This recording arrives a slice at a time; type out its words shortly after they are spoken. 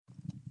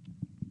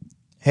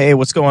Hey,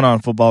 what's going on,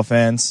 football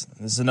fans?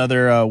 This is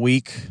another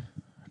week,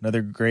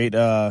 another great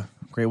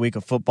week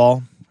of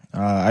football.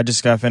 I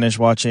just got finished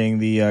watching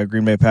the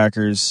Green Bay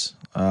Packers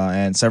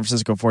and San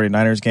Francisco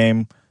 49ers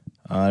game.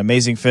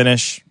 Amazing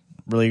finish,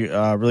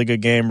 really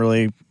good game,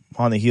 really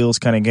on the heels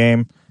kind of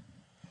game.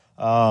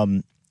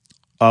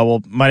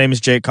 Well, my name is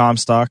Jake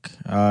Comstock.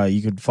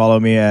 You can follow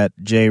me at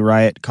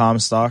JRiot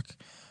Comstock.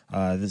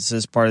 This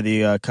is part of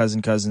the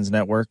Cousins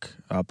Network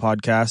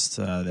podcast,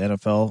 the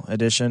NFL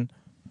edition.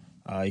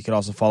 You can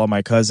also follow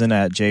my cousin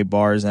at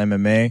JBars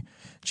MMA,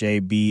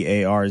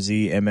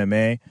 JBARZ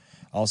MMA.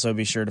 Also,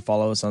 be sure to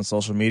follow us on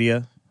social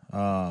media,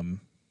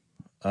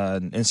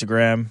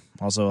 Instagram.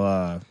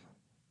 Also,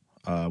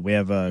 we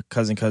have a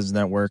Cousins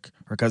Network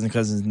or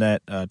Cousins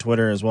Net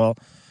Twitter as well.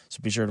 So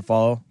be sure to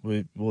follow.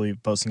 We'll be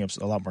posting up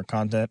a lot more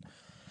content.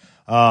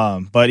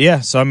 But yeah,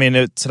 so I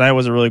mean, tonight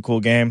was a really cool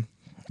game.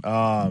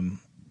 I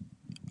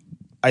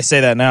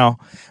say that now,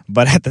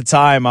 but at the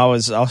time, I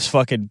was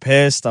fucking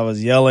pissed. I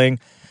was yelling.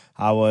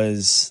 I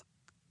was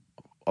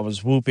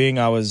whooping.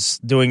 I was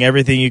doing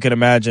everything you could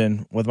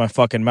imagine with my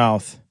fucking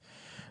mouth.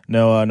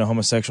 No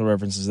homosexual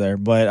references there,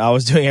 but I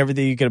was doing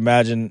everything you could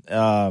imagine.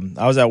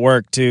 I was at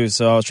work too,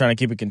 so I was trying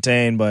to keep it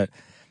contained, but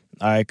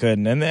I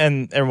couldn't.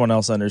 And everyone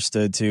else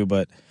understood too.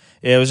 But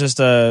it was just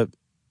it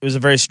was a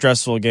very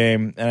stressful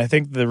game, and I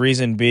think the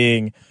reason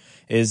being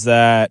is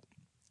that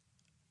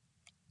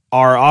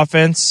our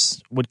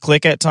offense would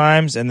click at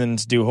times and then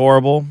do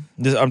horrible.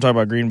 I'm talking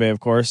about Green Bay, of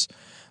course.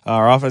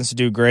 Our offense would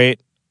do great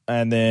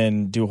and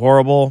then do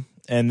horrible,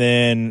 and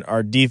then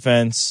our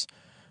defense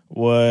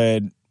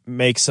would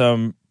make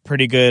some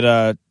pretty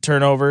good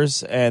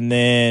turnovers and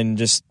then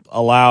just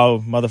allow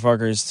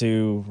motherfuckers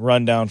to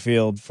run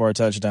downfield for a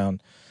touchdown.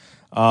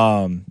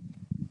 I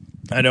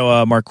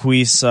know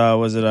Marquise,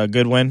 was it a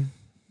Goodwin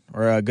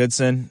or a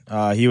Goodson?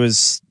 He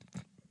was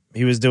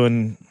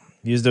doing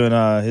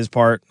his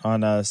part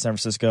on San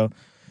Francisco.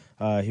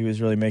 He was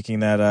really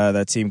making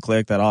that team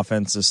click. That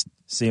offense just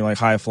seemed like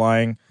high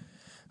flying.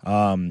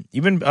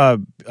 Even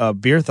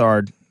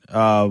Beerthard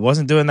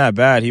wasn't doing that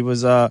bad.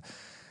 He's a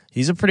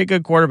pretty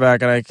good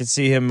quarterback, and I could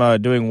see him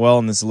doing well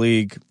in this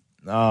league.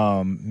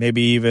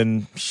 Maybe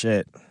even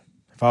shit.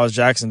 If I was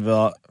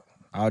Jacksonville,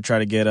 I'll try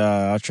to get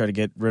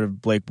rid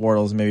of Blake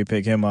Bortles and maybe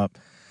pick him up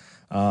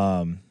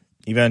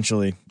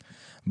eventually.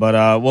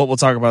 But we'll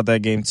talk about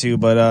that game too.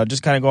 But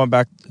just kind of going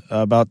back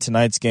about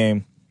tonight's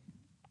game,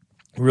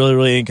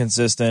 really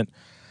inconsistent.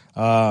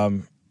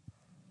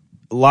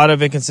 A lot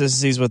of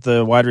inconsistencies with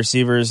the wide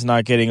receivers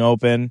not getting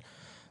open.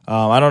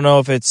 I don't know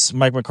if it's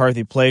Mike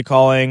McCarthy play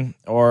calling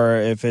or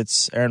if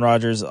it's Aaron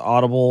Rodgers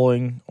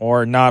audibling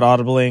or not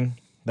audibling.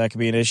 That could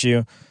be an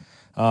issue.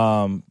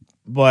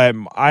 But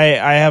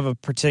I have a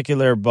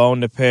particular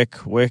bone to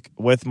pick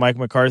with Mike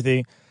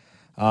McCarthy.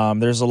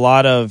 There's a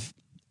lot of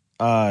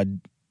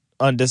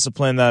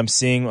undiscipline that I'm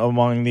seeing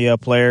among the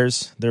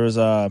players. There was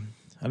I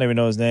don't even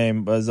know his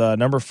name, but it was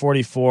number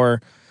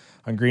 44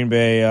 on Green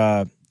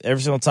Bay.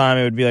 Every single time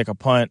it would be like a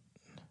punt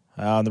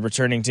on the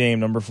returning team,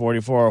 number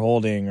 44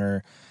 holding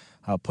or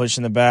push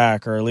in the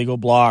back or illegal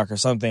block or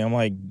something. I'm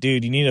like,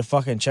 dude, you need to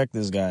fucking check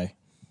this guy.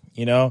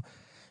 You know,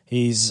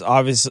 he's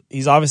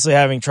obviously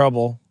having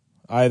trouble.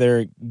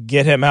 Either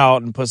get him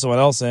out and put someone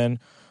else in,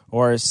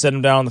 or sit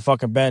him down on the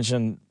fucking bench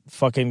and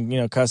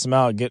fucking cuss him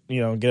out. Get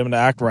him to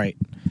act right.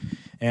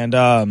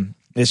 And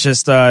it's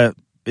just I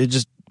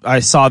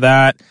saw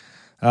that.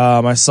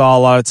 I saw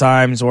a lot of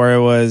times where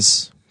it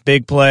was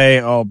big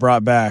play,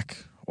 brought back.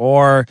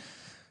 Or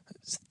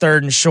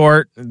third and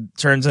short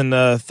turns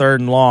into third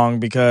and long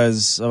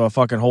because of a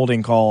fucking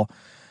holding call.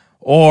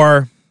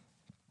 Or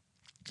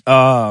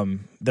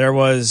there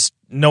was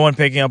no one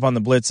picking up on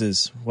the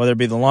blitzes, whether it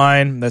be the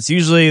line. That's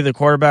usually the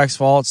quarterback's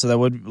fault, so that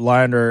would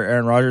lie under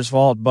Aaron Rodgers'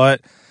 fault.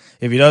 But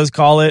if he does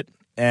call it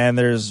and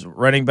there's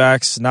running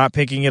backs not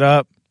picking it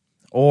up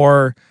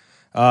or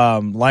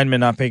linemen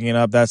not picking it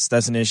up,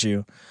 that's an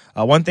issue.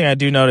 One thing I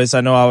do notice,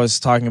 I know I was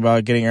talking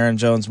about getting Aaron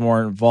Jones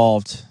more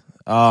involved.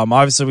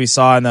 Obviously, we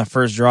saw in that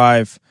first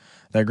drive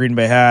that Green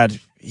Bay had,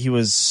 he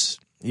was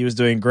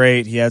doing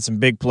great. He had some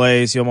big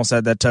plays. He almost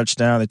had that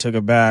touchdown. They took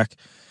it back.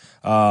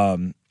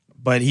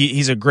 But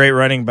he's a great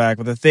running back.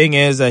 But the thing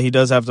is that he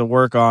does have to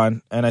work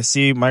on, and I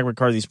see Mike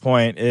McCarthy's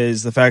point,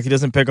 is the fact he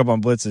doesn't pick up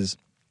on blitzes.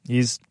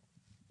 He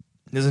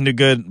doesn't do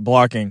good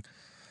blocking.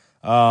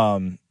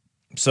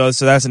 So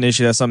that's an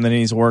issue. That's something that he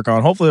needs to work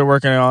on. Hopefully they're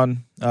working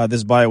on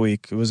this bye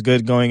week. It was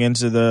good going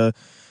into the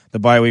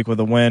bye week with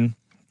a win.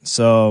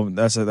 So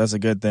that's a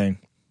good thing.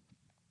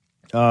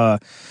 The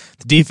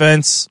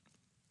defense,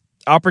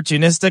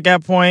 opportunistic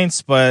at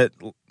points, but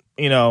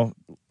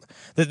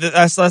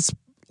that's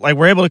like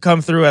we're able to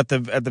come through at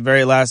the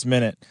very last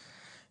minute.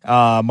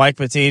 Mike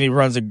Patini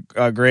runs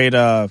a great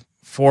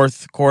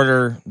fourth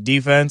quarter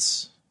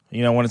defense,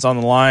 when it's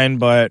on the line,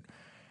 but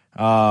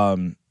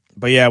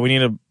yeah,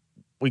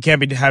 we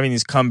can't be having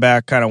these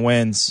comeback kind of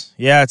wins.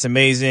 Yeah, it's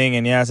amazing,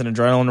 and yeah, it's an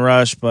adrenaline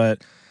rush,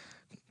 but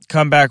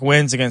comeback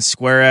wins against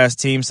square-ass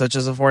teams such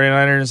as the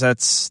 49ers,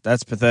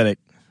 that's pathetic.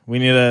 We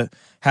need to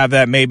have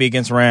that maybe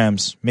against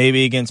Rams,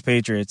 maybe against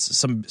Patriots,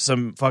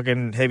 some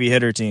fucking heavy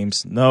hitter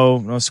teams.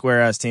 No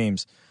square ass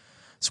teams.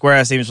 Square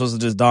ass teams supposed to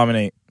just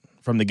dominate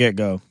from the get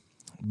go,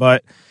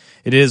 but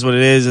it is what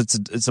it is.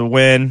 It's a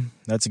win.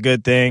 That's a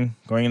good thing.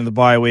 Going into the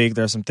bye week,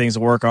 there's some things to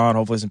work on.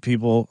 Hopefully,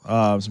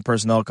 some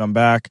personnel come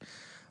back,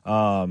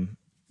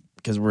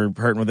 because we're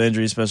hurting with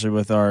injuries, especially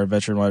with our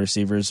veteran wide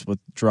receivers with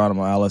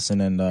Geronimo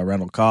Allison and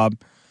Randall Cobb.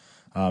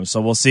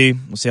 So we'll see.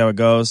 We'll see how it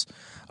goes.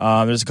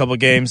 There's a couple of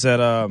games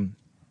that I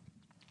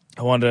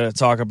wanted to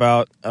talk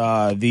about.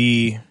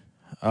 The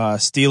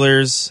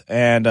Steelers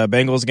and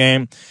Bengals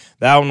game.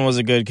 That one was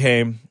a good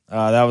game.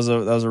 That was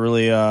a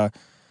really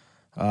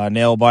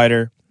nail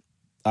biter.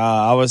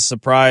 I was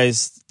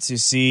surprised to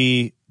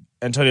see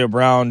Antonio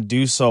Brown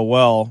do so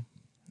well,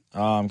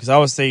 because I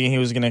was thinking he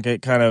was going to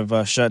get kind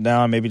of shut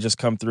down, maybe just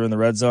come through in the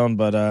red zone.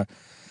 But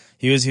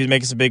he was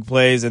making some big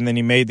plays, and then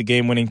he made the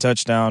game-winning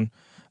touchdown,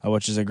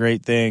 which is a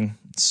great thing.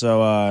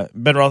 So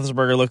Ben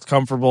Roethlisberger looked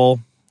comfortable.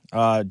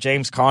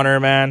 James Conner,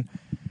 man,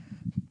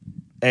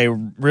 a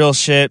real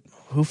shit.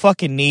 Who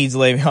fucking needs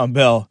Le'Veon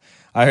Bell?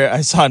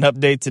 I saw an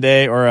update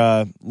today, or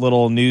a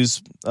little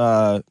news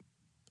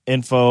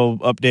info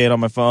update on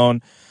my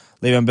phone.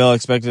 Le'Veon Bell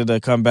expected to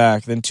come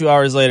back. Then 2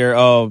 hours later,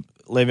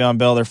 Le'Veon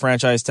Bell, their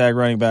franchise tag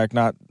running back,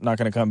 not going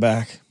to come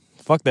back.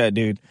 Fuck that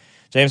dude.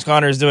 James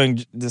Conner is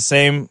doing the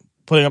same,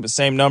 putting up the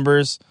same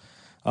numbers.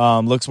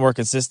 Looks more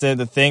consistent.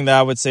 The thing that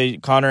I would say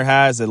Conner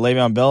has that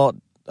Le'Veon Bell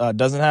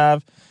doesn't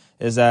have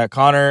is that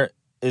Conner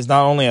is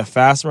not only a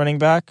fast running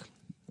back,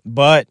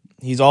 but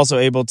he's also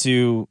able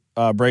to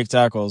break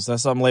tackles.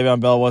 That's something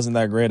Le'Veon Bell wasn't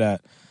that great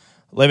at.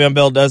 Le'Veon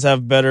Bell does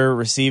have better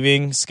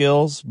receiving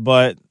skills,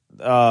 but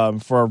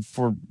for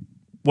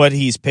what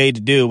he's paid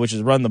to do, which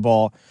is run the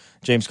ball,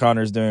 James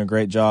Conner is doing a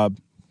great job.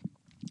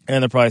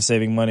 And they're probably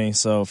saving money,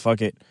 so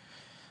fuck it.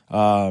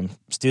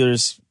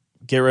 Steelers,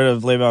 get rid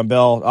of Le'Veon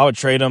Bell. I would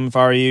trade him if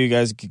I were you. You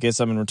guys could get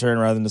something in return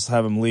rather than just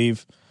have him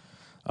leave.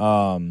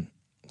 So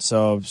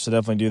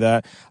definitely do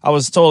that. I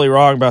was totally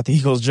wrong about the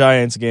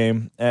Eagles-Giants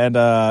game. And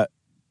the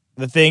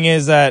thing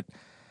is that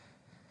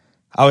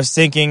I was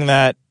thinking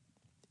that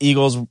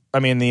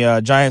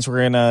the Giants were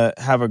going to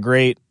have a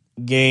great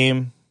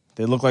game.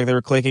 They looked like they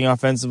were clicking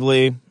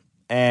offensively,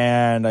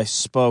 and I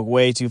spoke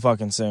way too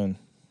fucking soon.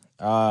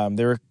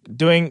 They were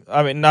doing,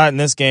 not in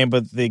this game,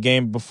 but the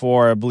game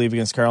before, I believe,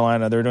 against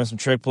Carolina, they were doing some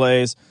trick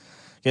plays,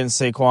 getting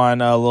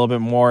Saquon a little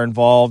bit more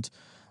involved.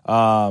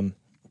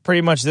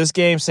 Pretty much this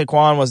game,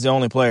 Saquon was the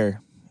only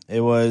player.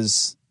 It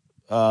was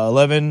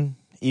 11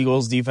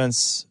 Eagles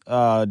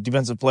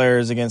defensive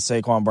players against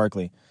Saquon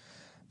Barkley,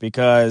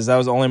 because that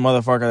was the only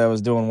motherfucker that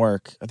was doing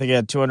work. I think he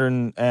had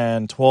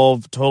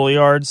 212 total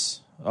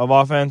yards of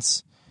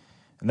offense,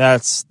 and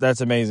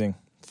that's amazing.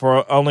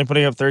 For only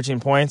putting up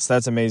 13 points,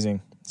 that's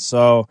amazing.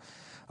 So,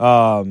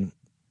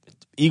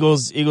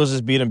 Eagles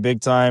just beat him big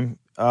time.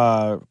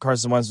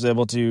 Carson Wentz was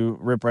able to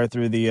rip right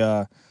through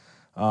the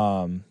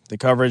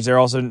coverage. They're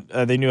also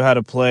they knew how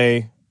to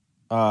play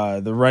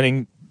the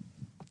running.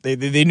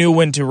 They knew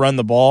when to run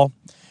the ball,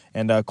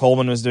 and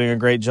Coleman was doing a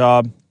great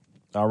job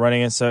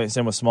running it.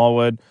 Same with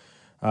Smallwood.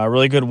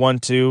 Really good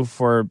 1-2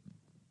 for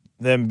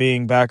them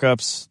being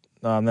backups.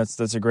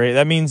 That's a great.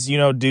 That means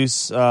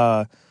Deuce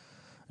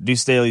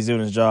Staley's doing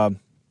his job.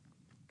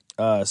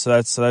 So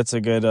that's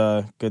a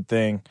good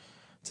thing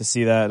to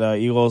see that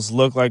Eagles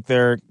look like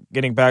they're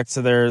getting back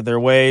to their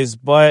ways,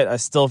 but I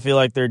still feel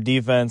like their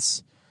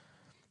defense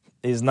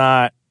is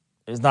not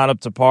up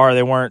to par.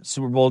 They weren't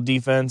Super Bowl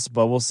defense,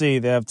 but we'll see.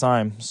 They have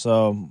time,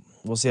 so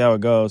we'll see how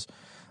it goes.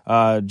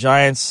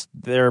 Giants,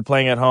 they're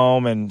playing at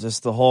home, and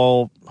just the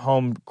whole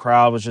home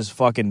crowd was just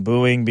fucking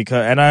booing,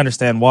 and I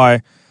understand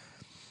why.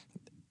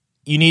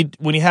 When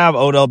you have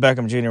Odell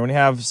Beckham Jr., when you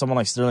have someone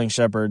like Sterling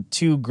Shepard,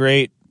 two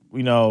great,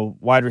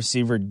 wide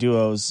receiver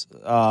duos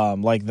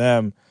like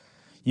them,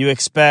 you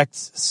expect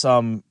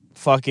some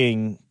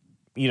fucking,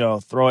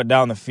 throw it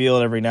down the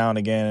field every now and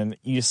again. And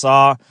you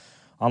saw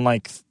on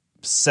like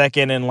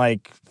second and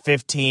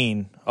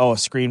 15, a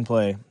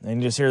screenplay,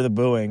 and you just hear the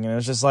booing, and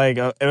it's just like,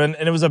 and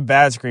it was a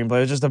bad screenplay.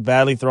 It was just a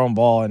badly thrown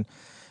ball. And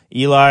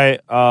Eli,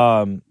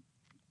 I'm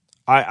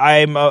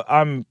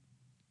a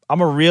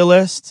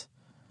realist,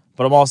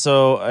 but I'm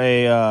also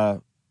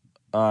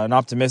an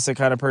optimistic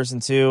kind of person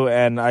too,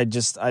 and I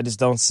just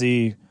don't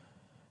see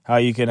how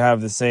you can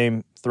have the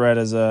same threat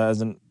as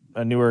a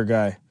newer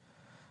guy,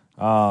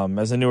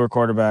 as a newer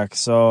quarterback.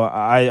 So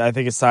I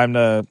think it's time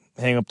to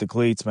hang up the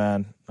cleats,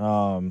 man.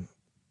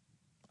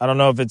 I don't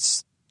know if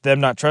it's them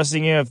not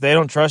trusting you. If they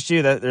don't trust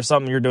you, that there's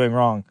something you're doing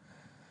wrong.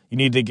 You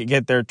need to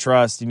get their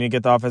trust. You need to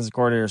get the offensive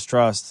coordinator's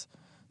trust,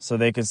 so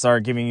they can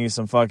start giving you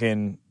some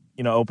fucking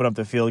open up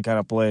the field kind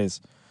of plays.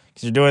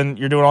 Because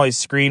you're doing all these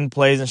screen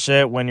plays and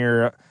shit when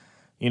you're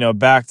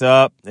backed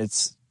up.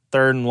 It's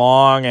third and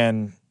long,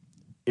 and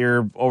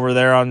you're over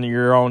there on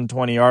your own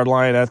 20-yard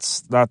line.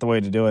 That's not the way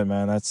to do it,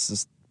 man. That's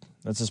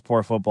just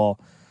poor football,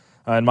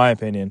 in my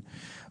opinion.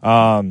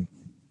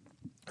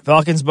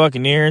 Falcons,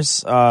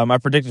 Buccaneers. I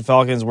predicted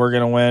Falcons were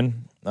going to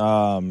win.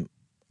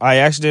 I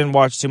actually didn't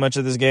watch too much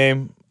of this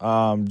game.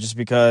 just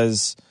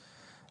because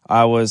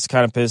I was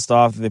kind of pissed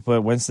off that they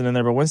put Winston in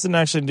there. But Winston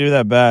actually didn't do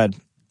that bad.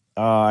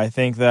 I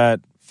think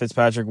that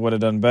Fitzpatrick would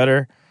have done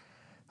better.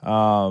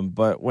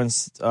 But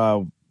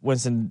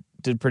Winston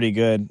did pretty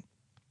good.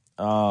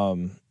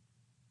 Matt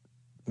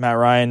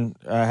Ryan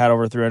had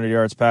over 300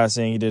 yards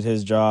passing. He did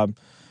his job.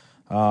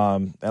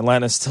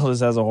 Atlanta still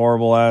just has a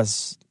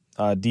horrible-ass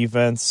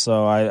defense,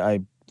 so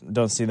I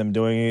don't see them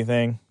doing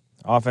anything.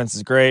 Offense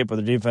is great, but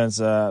the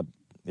defense, I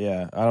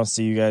don't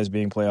see you guys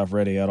being playoff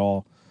ready at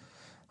all,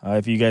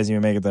 if you guys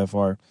even make it that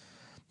far.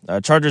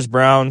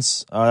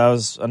 Chargers-Browns, that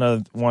was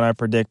another one I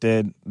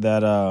predicted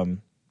that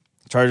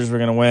Chargers were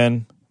going to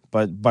win,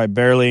 but by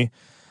barely.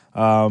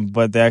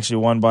 But they actually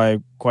won by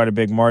quite a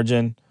big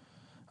margin.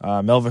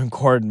 Melvin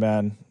Gordon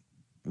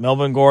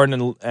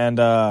and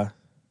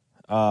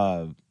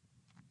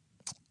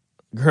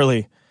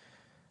Gurley,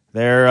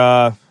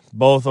 they're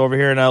both over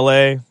here in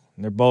LA.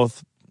 They're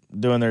both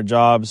doing their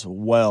jobs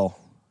well,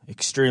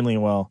 extremely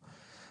well.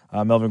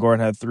 Melvin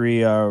Gordon had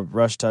 3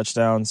 rush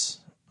touchdowns.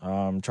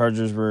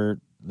 Chargers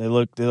they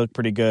look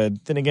pretty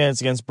good. Then again,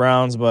 it's against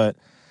Browns, but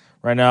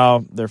right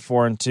now they're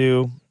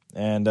 4-2,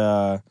 and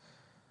I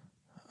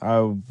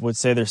would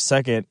say they're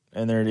second,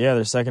 and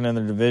they're second in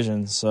their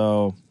division.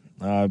 So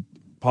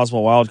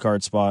possible wild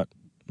card spot,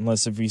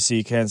 unless if you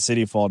see Kansas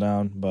City fall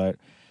down, but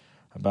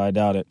I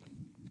doubt it.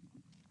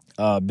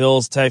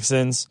 Bills,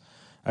 Texans,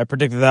 I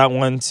predicted that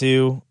one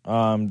too.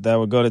 That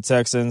would go to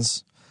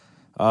Texans.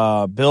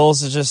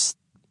 Bills is just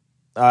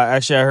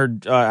actually I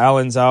heard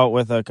Allen's out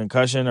with a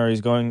concussion, or he's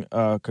going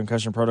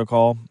concussion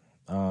protocol.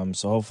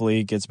 So hopefully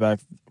he gets back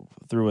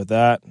through with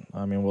that.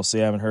 I mean, we'll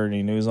see. I haven't heard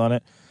any news on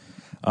it.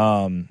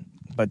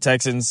 But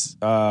Texans,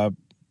 I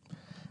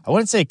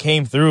wouldn't say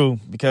came through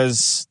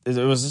because it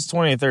was just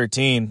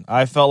 2013.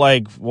 I felt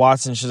like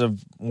Watson should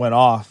have went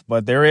off,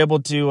 but they were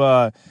able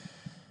to.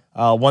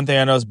 One thing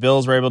I know is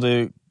Bills were able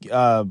to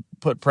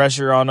put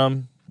pressure on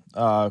them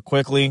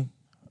quickly,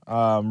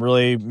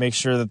 really make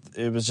sure that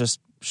it was just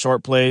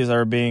short plays that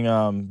were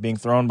being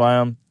thrown by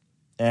them,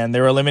 and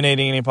they were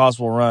eliminating any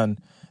possible run.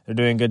 They're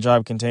doing a good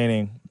job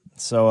containing.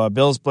 So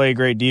Bills play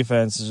great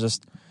defense. It's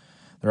just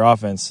their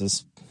offense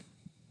is,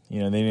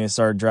 they need to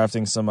start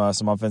drafting some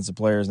offensive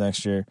players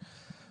next year,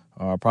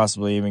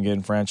 possibly even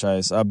getting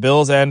franchise.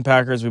 Bills and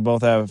Packers, we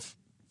both have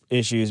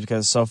issues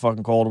because it's so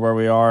fucking cold where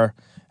we are,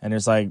 and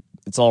it's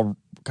all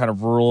kind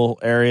of rural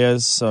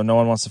areas, so no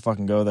one wants to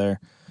fucking go there.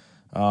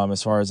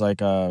 As far as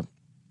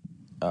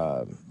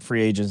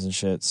free agents and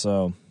shit.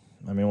 So,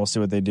 I mean, we'll see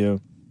what they do.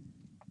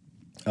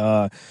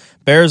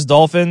 Bears,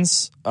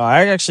 Dolphins.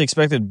 I actually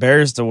expected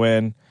Bears to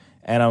win,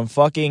 and I'm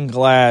fucking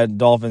glad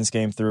Dolphins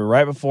came through.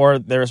 Right before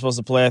they were supposed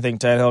to play, I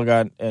think Tannehill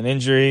got an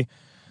injury.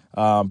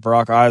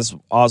 Brock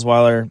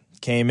Osweiler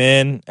came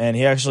in, and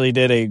he actually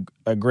did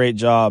a great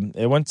job.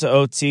 It went to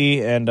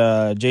OT, and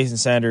Jason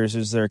Sanders,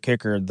 who's their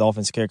kicker,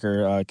 Dolphins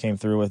kicker, came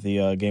through with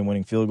the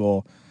game-winning field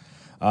goal.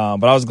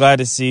 But I was glad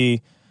to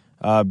see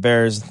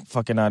Bears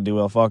fucking not do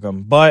well. Fuck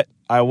them. But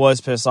I was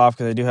pissed off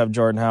because I do have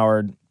Jordan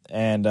Howard,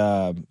 and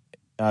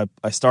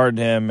I started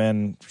him,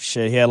 and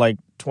shit, he had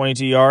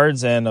 22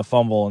 yards and a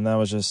fumble, and that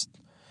was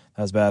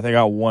bad. I think I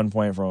got 1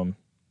 point from him.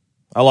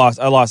 I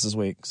lost this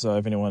week, so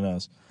if anyone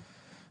knows.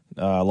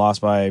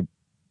 Lost by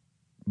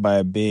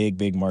a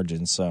big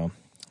margin, so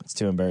it's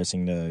too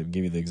embarrassing to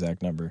give you the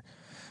exact number.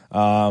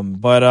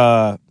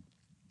 But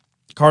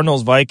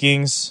Cardinals,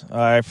 Vikings,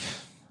 I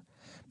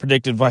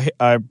predicted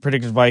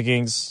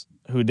Vikings.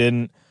 Who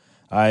didn't?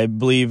 I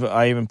believe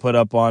I even put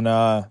up on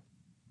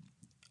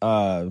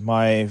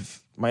my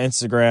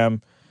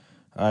Instagram.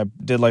 I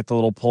did the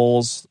little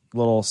polls,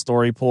 little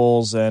story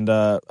polls, and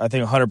I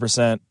think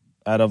 100%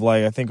 out of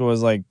I think it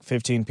was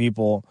 15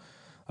 people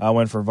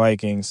went for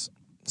Vikings.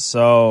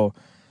 So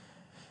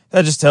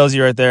that just tells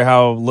you right there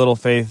how little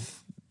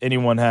faith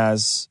anyone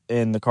has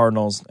in the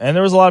Cardinals. And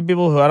there was a lot of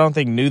people who I don't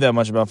think knew that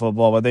much about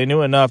football, but they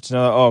knew enough to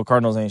know,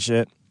 Cardinals ain't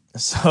shit.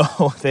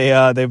 So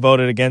they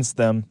voted against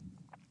them.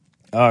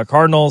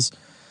 Cardinals,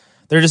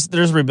 they're just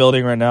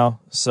rebuilding right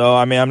now. So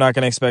I mean, I'm not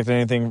going to expect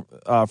anything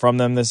from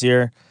them this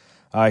year.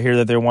 I hear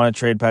that they want to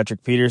trade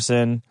Patrick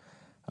Peterson.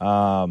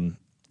 I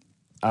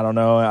don't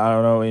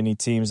know any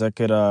teams that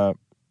could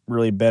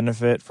really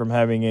benefit from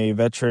having a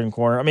veteran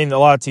corner. I mean, a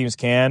lot of teams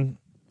can,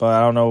 but I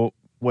don't know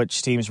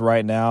which teams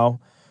right now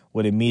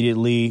would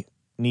immediately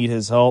need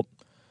his help.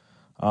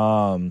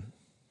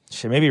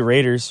 Maybe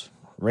Raiders.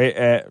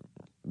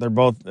 They're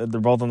both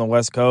on the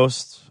West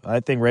Coast.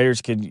 I think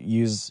Raiders could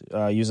use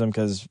them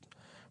because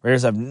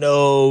Raiders have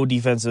no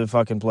defensive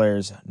fucking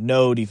players.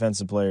 No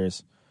defensive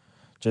players.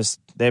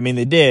 They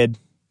did.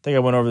 I think I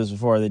went over this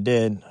before. They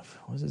did.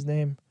 What's his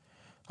name?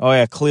 Oh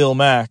yeah, Khalil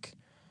Mack.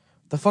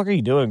 What the fuck are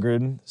you doing,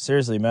 Gruden?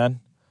 Seriously,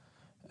 man.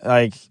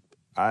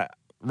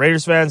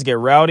 Raiders fans get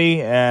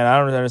rowdy, and I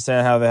don't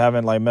understand how they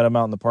haven't met him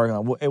out in the parking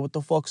lot. Hey, what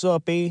the fuck's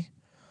up, E?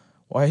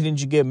 Why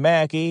didn't you get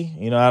Mack, E?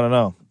 I don't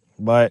know,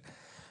 but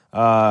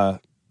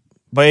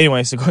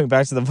anyway, so going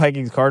back to the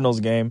Vikings-Cardinals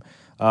game,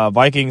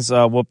 Vikings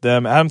whooped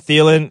them. Adam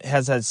Thielen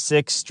has had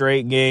 6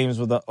 straight games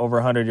with over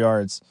 100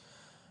 yards.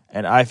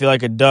 And I feel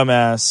like a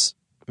dumbass,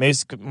 maybe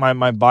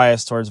my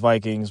bias towards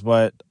Vikings,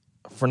 but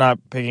for not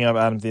picking up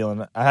Adam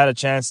Thielen. I had a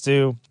chance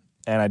to,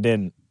 and I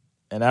didn't.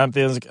 And Adam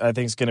Thielen, I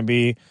think, is going to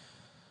be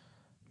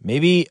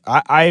maybe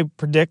I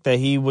predict that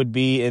he would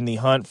be in the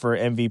hunt for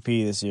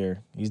MVP this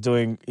year. He's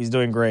doing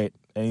great,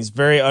 and he's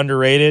very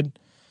underrated.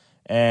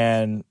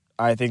 And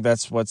I think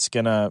that's what's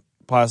going to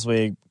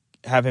possibly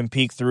have him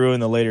peek through in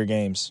the later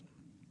games.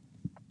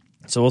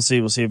 So we'll see.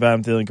 We'll see if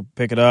Adam Thielen can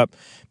pick it up.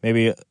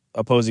 Maybe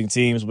opposing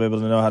teams will be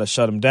able to know how to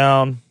shut him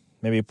down.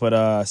 Maybe put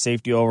a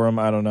safety over him.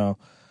 I don't know.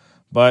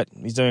 But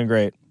he's doing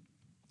great.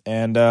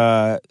 And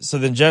so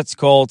then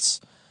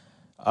Jets-Colts.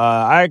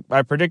 I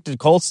predicted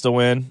Colts to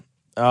win.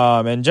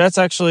 And Jets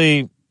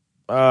actually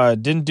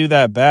didn't do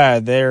that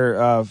bad.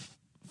 Their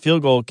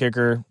their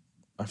kicker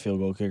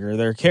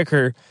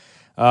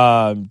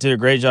did a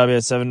great job. He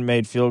had 7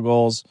 made field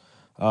goals.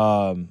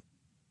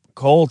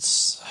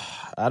 Colts,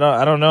 I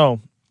don't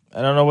know.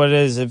 I don't know what it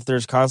is. If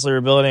there's constantly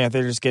rebuilding, I think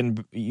they're just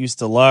getting used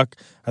to luck.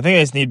 I think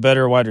they just need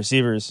better wide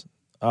receivers.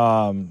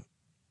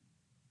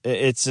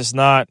 It's just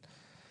not.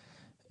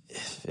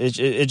 It's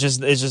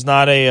just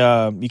not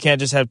a. You can't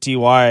just have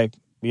Ty.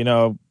 You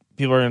know,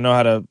 people are gonna know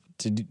how to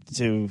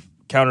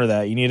counter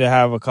that. You need to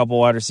have a couple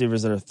wide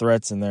receivers that are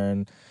threats in there,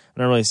 and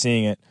I'm not really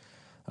seeing it.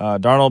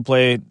 Darnold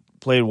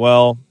played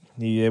well.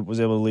 He was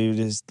able to lead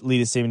his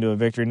team into a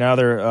victory. Now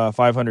they're a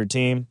 500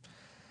 team.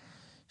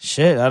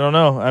 Shit, I don't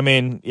know. I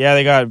mean, yeah,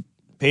 they got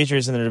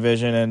Patriots in their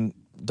division, and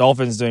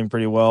Dolphins doing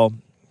pretty well.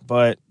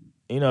 But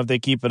you know, if they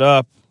keep it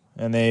up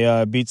and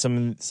they beat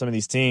some of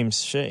these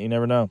teams, shit, you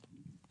never know.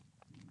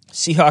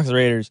 Seahawks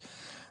Raiders.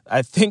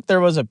 I think there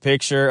was a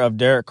picture of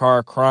Derek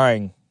Carr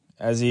crying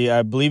as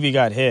I believe he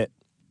got hit.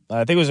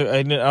 I don't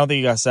think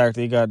he got sacked.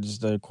 He got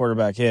just a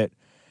quarterback hit,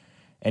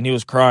 and he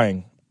was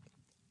crying.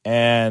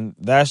 And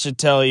that should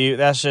tell you,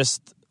 that's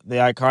just the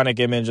iconic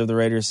image of the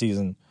Raiders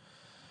season.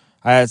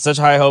 I had such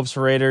high hopes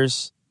for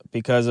Raiders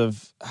because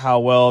of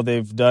how well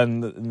they've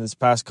done in this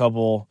past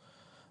couple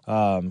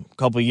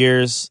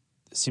years.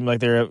 It seemed like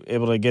they were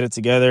able to get it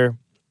together.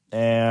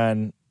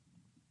 And,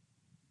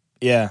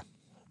 yeah,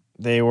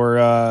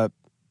 they're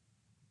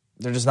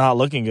just not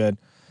looking good.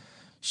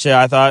 Shit,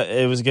 I thought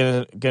it was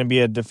gonna be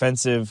a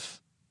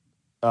defensive.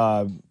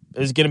 It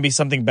was gonna be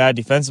something bad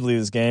defensively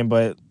this game,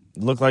 but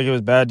it looked like it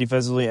was bad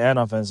defensively and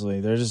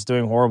offensively. They're just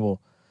doing horrible.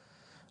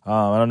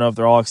 I don't know if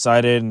they're all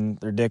excited and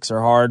their dicks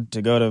are hard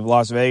to go to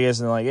Las Vegas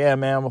and they're like, yeah,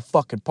 man, I'm a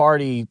fucking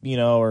party, you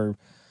know, or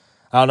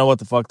I don't know what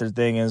the fuck their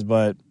thing is,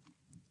 but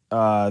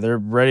they're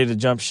ready to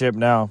jump ship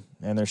now,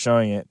 and they're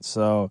showing it.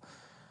 So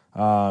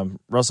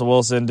Russell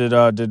Wilson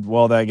did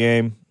well that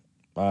game.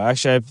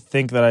 Actually, I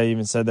think that I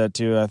even said that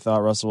too. I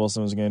thought Russell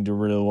Wilson was going to do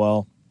really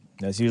well.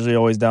 That's usually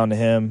always down to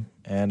him,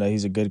 and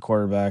he's a good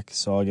quarterback,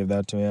 so I'll give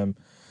that to him.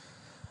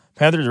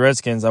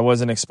 Panthers-Redskins, I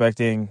wasn't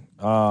expecting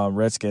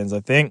Redskins.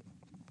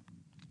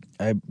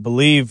 I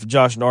believe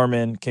Josh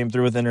Norman came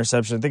through with an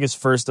interception. I think his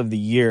first of the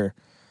year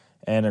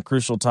and a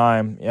crucial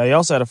time. Yeah, he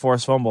also had a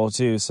forced fumble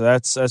too, so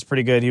that's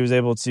pretty good. He was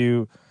able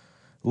to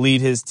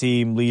lead his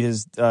team, lead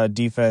his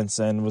defense,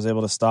 and was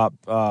able to stop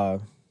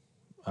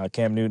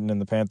Cam Newton and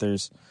the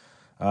Panthers.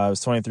 It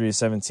was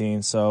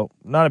 23-17, so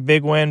not a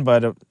big win,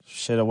 but a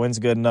win's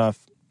good enough.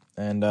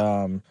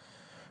 And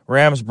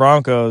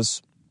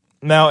Rams-Broncos.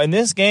 Now, in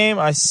this game,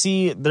 I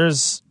see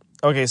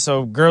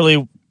so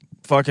Gurley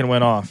fucking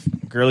went off.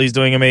 Gurley's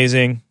doing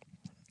amazing.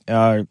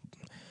 Who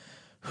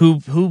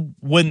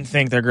wouldn't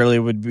think that Gurley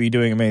would be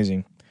doing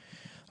amazing?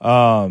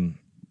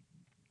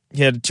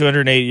 He had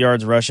 208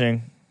 yards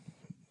rushing.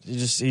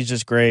 He's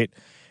just great.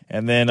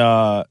 And then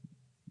a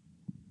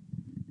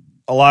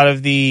lot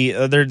of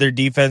their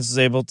defense is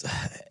able to.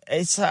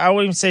 I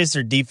wouldn't even say it's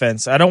their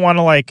defense. I don't want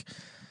to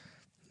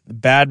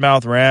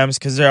badmouth Rams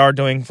because they are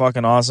doing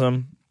fucking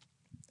awesome.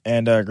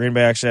 And Green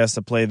Bay actually has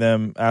to play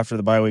them after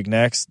the bye week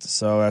next,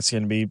 so that's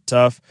going to be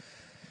tough.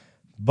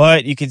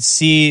 But you can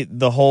see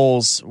the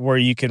holes where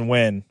you can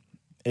win.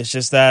 It's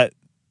just that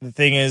the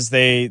thing is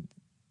their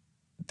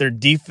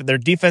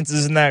defense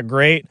isn't that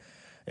great.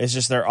 It's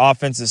just their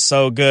offense is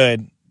so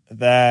good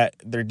that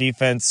their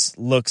defense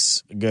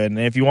looks good. And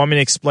if you want me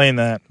to explain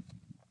that,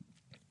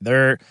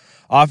 their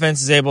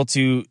offense is able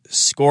to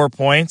score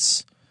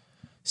points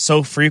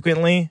so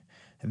frequently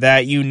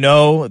that you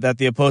know that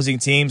the opposing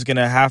team's going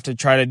to have to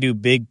try to do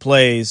big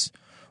plays,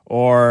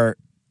 or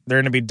they're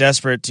going to be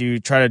desperate to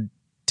try to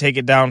take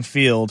it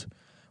downfield,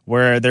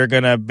 where they're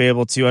going to be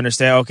able to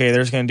understand, okay,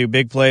 they're just going to do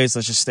big plays,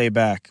 let's just stay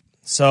back.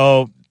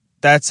 So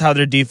that's how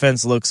their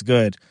defense looks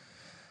good.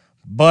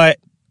 But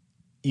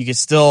you can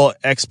still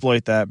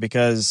exploit that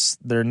because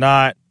they're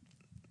not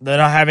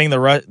having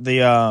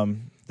the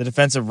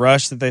defensive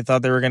rush that they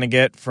thought they were going to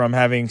get from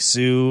having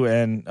Sue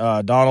and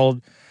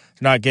Donald.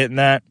 They're not getting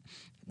that.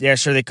 Yeah,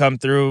 sure, they come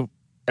through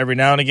every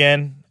now and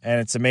again,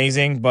 and it's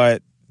amazing,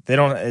 but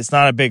it's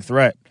not a big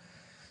threat.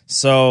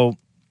 So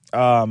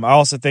I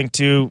also think,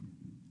 too,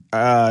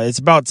 it's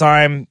about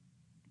time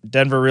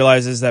Denver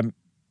realizes that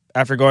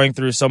after going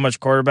through so much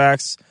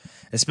quarterbacks,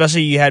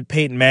 especially you had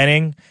Peyton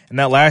Manning, and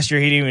that last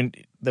year he didn't even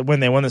that when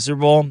they won the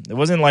Super Bowl, it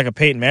wasn't like a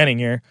Peyton Manning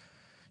year.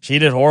 She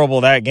did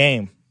horrible that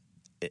game.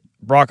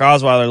 Brock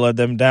Osweiler led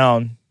them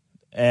down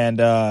and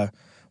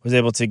was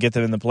able to get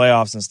them in the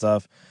playoffs and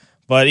stuff.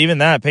 But even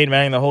that, Peyton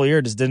Manning the whole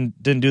year just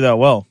didn't do that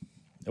well.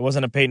 It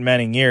wasn't a Peyton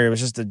Manning year. It was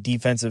just a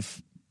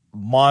defensive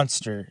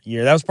monster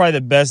year. That was probably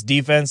the best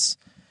defense.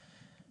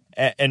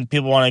 And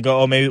people want to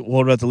go, oh, maybe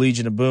what about the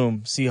Legion of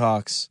Boom,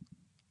 Seahawks?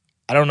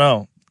 I don't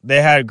know.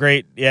 They have a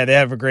great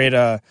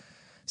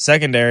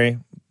secondary,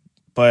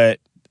 but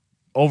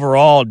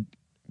overall,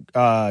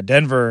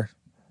 Denver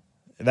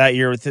that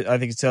year, I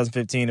think it's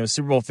 2015, it was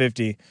Super Bowl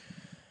 50.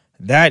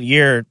 That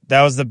year,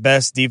 that was the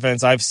best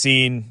defense I've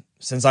seen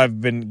since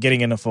I've been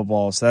getting into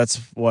football. So that's,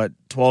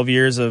 12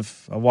 years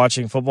of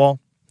watching football?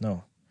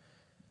 No.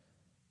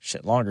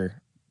 Shit,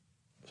 longer.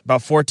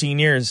 About 14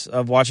 years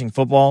of watching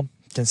football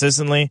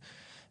consistently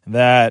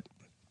that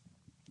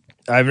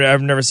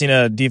I've never seen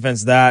a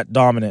defense that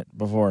dominant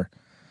before.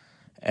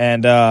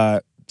 And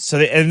they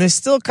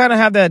still kind of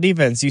have that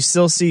defense. You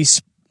still see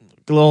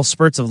little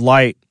spurts of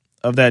light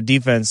of that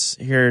defense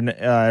here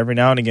every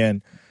now and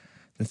again.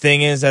 The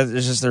thing is that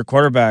it's just their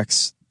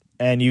quarterbacks,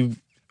 and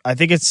I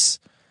think it's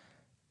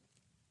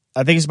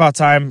about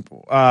time.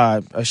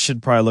 I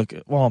should probably look.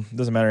 Well, it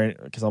doesn't matter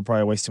because I'll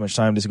probably waste too much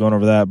time just going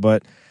over that.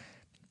 But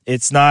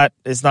it's not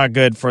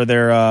good for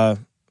their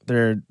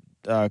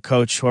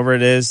coach, whoever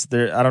it is.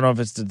 I don't know if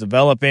it's the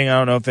developing. I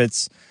don't know if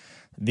it's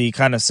the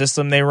kind of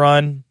system they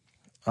run.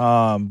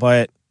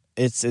 But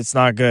it's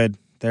not good.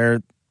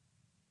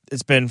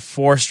 It's been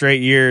 4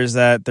 straight years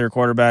that their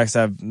quarterbacks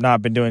have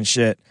not been doing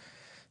shit.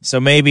 So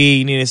maybe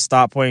you need to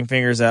stop pointing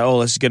fingers at,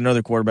 let's just get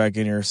another quarterback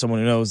in here, someone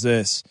who knows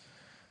this.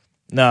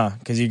 Nah,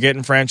 because you're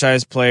getting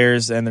franchise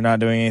players and they're not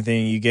doing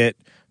anything. You get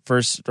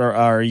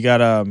or you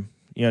got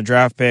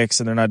draft picks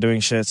and they're not doing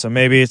shit. So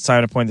maybe it's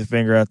time to point the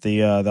finger at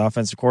the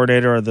offensive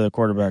coordinator or the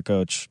quarterback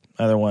coach,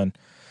 either one.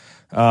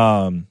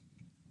 But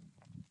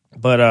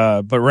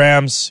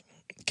Rams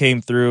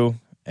came through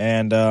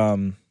and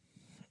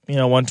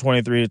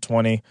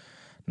 123-20,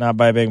 not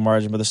by a big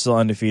margin, but they're still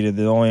undefeated.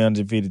 They're the only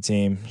undefeated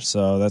team,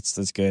 so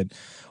that's good.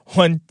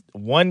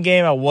 One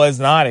game I was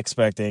not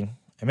expecting,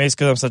 and maybe it's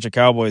because I'm such a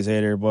Cowboys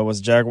hater, but it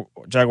was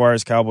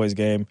Jaguars Cowboys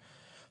game,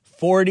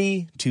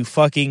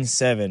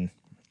 40-7,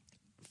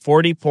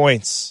 40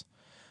 points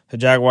to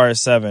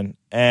Jaguars 7,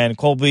 and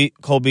Cole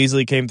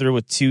Beasley came through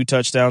with 2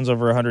 touchdowns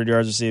over 100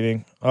 yards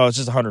receiving. Oh, it's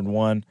just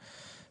 101.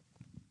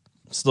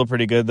 Still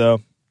pretty good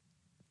though.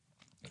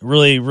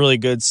 Really, really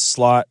good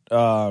slot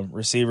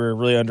receiver,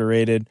 really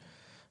underrated.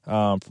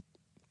 I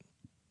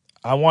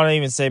want to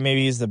even say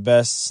maybe he's the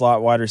best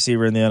slot wide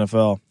receiver in the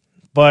NFL.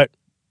 But,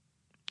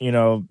 they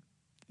don't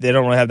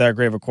really have that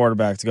great of a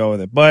quarterback to go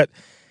with it. But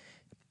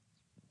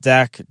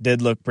Dak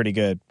did look pretty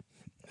good.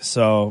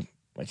 So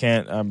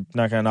I'm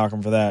not going to knock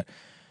him for that.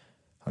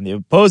 On the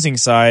opposing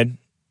side,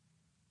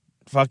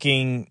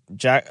 fucking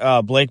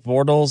Blake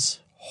Bortles,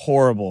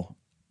 horrible.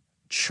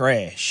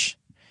 Trash.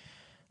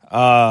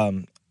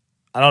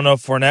 I don't know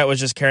if Fournette was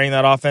just carrying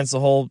that offense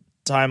the whole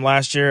time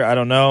last year. I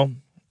don't know.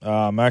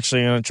 I'm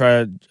actually going to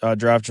try to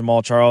draft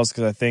Jamal Charles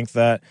because I think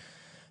that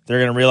they're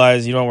going to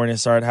realize, we're going to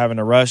start having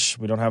a rush.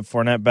 We don't have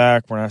Fournette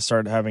back. We're going to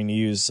start having to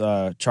use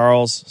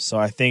Charles. So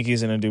I think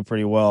he's going to do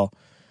pretty well.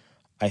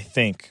 I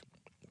think.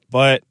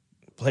 But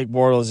Blake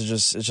Bortles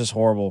is just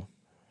horrible.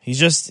 He's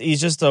just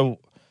Eli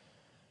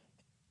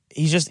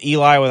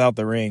without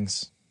the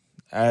rings.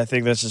 I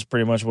think that's just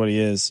pretty much what he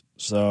is.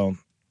 So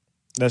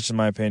that's just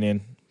my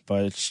opinion.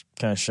 But it's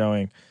kind of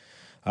showing.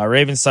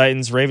 Ravens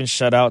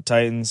shut out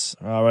Titans.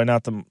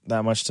 Not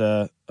that much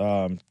to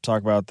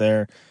talk about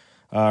there.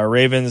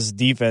 Ravens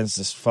defense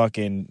just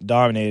fucking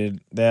dominated.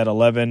 They had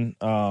 11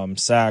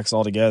 sacks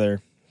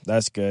altogether.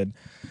 That's good.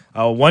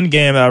 One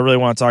game that I really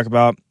want to talk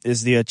about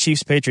is the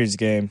Chiefs-Patriots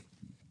game.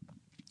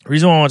 The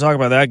reason why I want to talk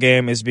about that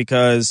game is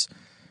because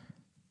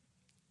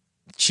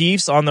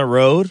Chiefs on the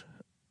road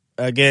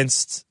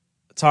against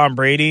Tom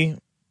Brady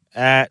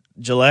at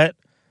Gillette,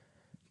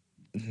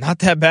 not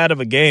that bad of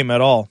a game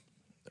at all.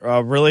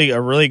 A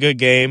really good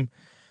game.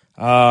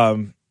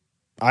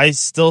 I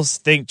still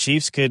think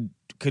Chiefs could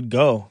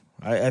go.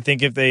 I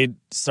think if they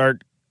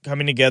start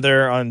coming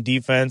together on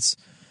defense,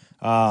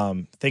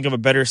 think of a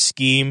better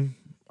scheme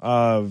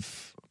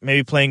of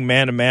maybe playing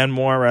man-to-man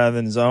more rather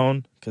than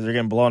zone because they're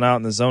getting blown out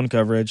in the zone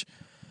coverage.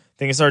 I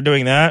think they start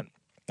doing that.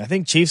 I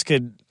think Chiefs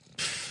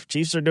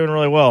are doing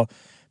really well.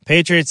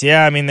 Patriots,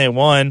 they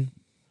won,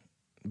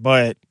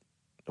 but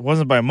it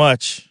wasn't by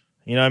much.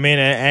 You know what I mean?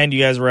 And you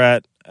guys were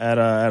at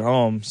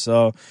home.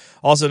 So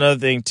also another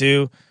thing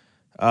too,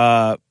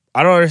 I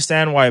don't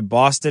understand why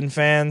Boston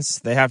fans,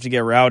 they have to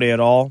get rowdy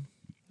at all.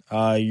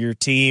 Your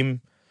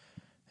team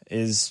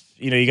is,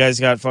 you guys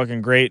got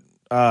fucking great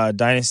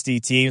dynasty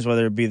teams,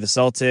 whether it be the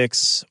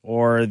Celtics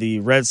or the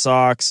Red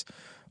Sox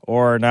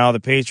or now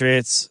the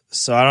Patriots.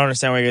 So I don't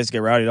understand why you guys get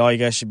rowdy at all. You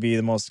guys should be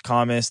the most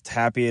calmest,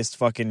 happiest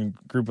fucking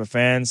group of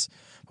fans.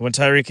 When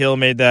Tyreek Hill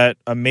made that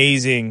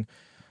amazing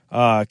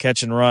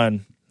catch and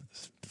run,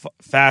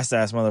 fast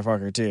ass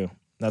motherfucker too.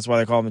 That's why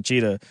they call him the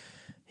cheetah.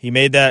 He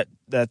made that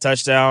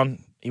touchdown.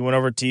 He went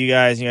over to you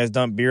guys. You guys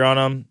dumped beer on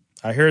him.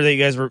 I heard that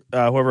you guys were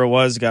whoever it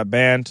was got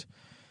banned.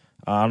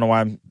 I don't know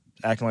why I'm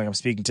acting like I'm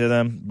speaking to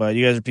them, but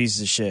you guys are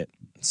pieces of shit.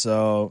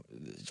 So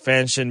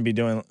fans shouldn't be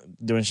doing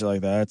shit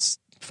like that. That's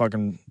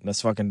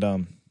fucking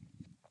dumb.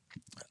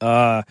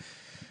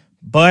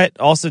 But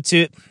also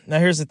too, now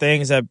here's the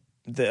thing: is that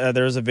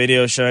there was a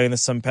video showing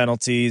some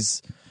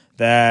penalties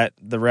that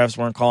the refs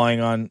weren't calling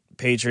on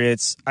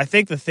Patriots. I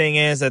think the thing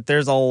is that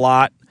there's a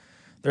lot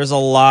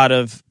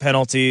of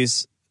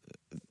penalties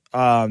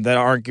that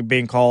aren't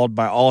being called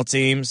by all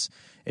teams.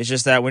 It's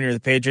just that when you're the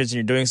Patriots and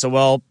you're doing so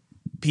well,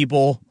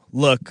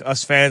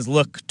 us fans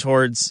look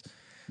towards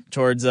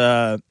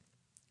Patriots.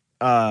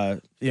 What are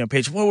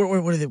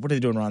they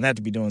doing wrong? They have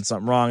to be doing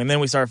something wrong. And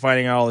then we start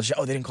finding out all the shit.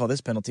 Oh, they didn't call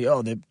this penalty.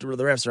 Oh, the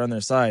refs are on their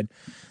side.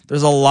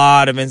 There's a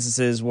lot of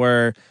instances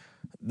where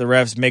the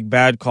refs make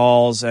bad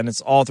calls, and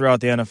it's all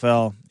throughout the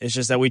NFL. It's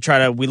just that we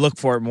look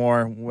for it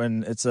more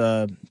when it's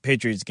a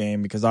Patriots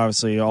game, because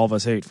obviously all of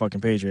us hate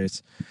fucking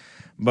Patriots.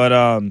 But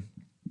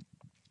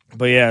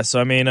yeah.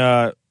 So I mean,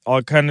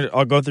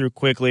 I'll go through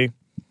quickly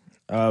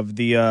of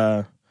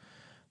the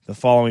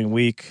following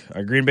week.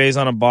 Green Bay's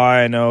on a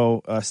bye. I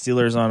know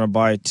Steelers on a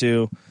bye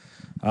too.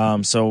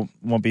 So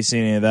won't be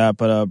seeing any of that.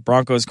 But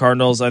Broncos,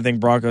 Cardinals, I think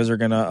Broncos are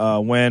going to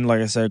win.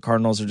 Like I said,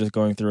 Cardinals are just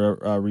going through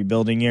a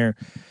rebuilding year.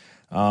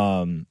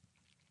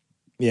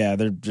 Yeah,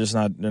 they're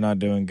not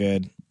doing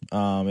good.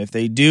 If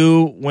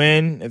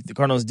the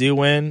Cardinals do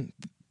win,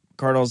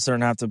 Cardinals are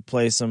going to have to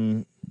play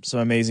some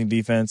amazing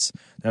defense.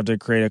 They have to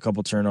create a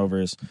couple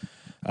turnovers.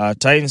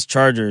 Titans,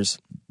 Chargers.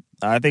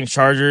 I think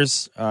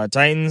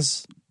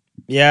Titans,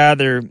 yeah,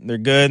 they're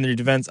good in their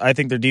defense. I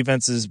think their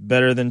defense is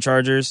better than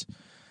Chargers.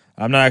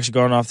 I'm not actually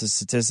going off the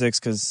statistics,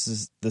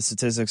 because the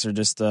statistics are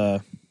just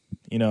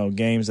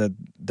games that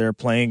they're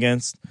playing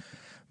against.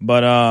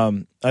 But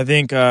I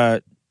think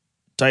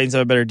Titans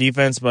have a better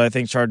defense, but I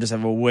think Chargers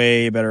have a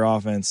way better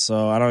offense.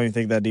 So I don't even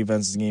think that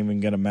defense is even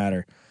going to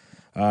matter.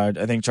 I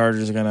think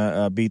Chargers are going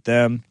to beat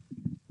them.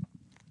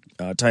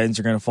 Titans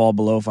are going to fall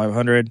below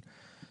 500.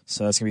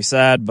 So that's going to be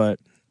sad, but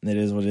it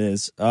is what it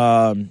is.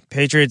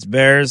 Patriots,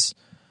 Bears.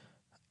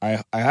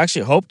 I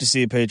actually hope to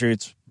see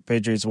Patriots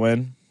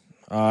win.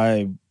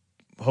 I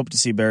hope to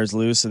see Bears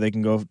lose so they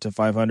can go to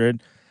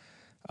 500.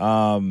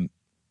 But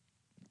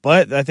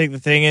I think the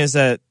thing is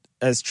that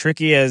as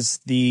tricky as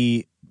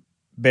the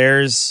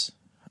Bears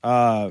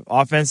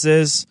offense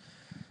is,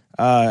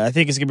 I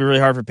think it's going to be really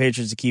hard for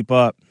Patriots to keep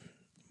up.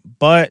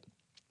 But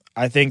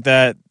I think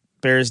that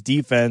Bears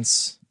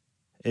defense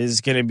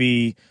is going to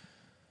be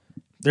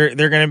they're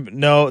going to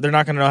know they're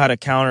not going to know how to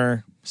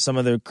counter some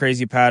of the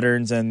crazy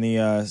patterns and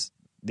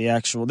the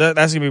actual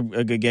that's going to be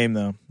a good game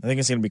though. I think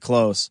it's going to be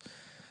close.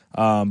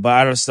 But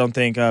I just don't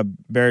think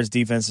Bears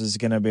defense is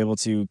going to be able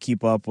to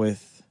keep up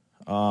with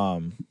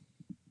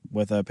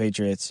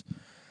Patriots.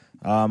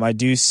 I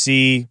do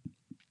see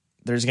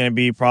there's going to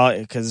be probably,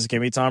 because it's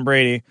going to be Tom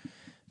Brady,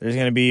 there's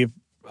going to be,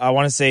 I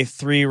want to say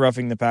 3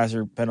 roughing the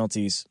passer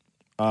penalties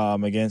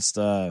against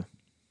the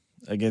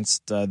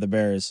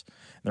Bears.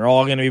 They're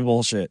all going to be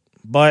bullshit,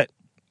 but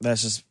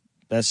that's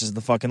just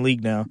the fucking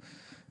league now.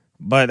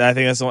 But I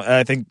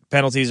think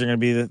penalties are going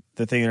to be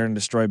the thing that are going to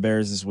destroy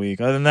Bears this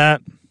week. Other than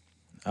that,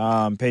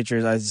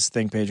 Patriots, I just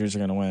think Patriots are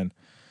going to win.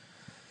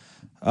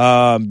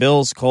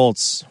 Bills,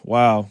 Colts.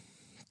 Wow.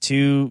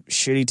 2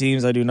 shitty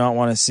teams I do not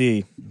want to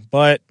see.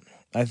 But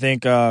I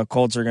think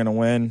Colts are going to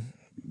win.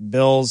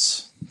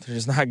 Bills, they're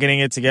just not getting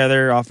it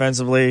together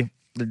offensively.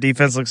 Their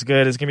defense looks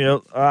good. I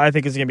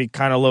think it's going to be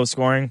kind of low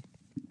scoring.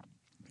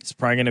 It's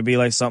probably going to be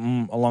like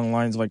something along the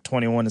lines of like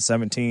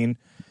 21-17.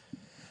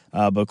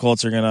 But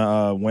Colts are going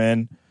to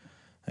win,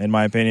 in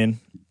my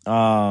opinion.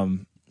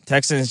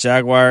 Texans,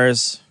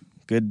 Jaguars,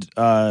 good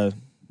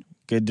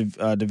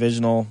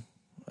divisional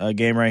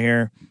game right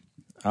here.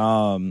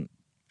 I'm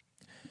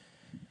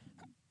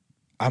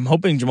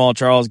hoping Jamal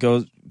Charles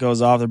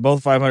goes off. They're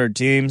both 500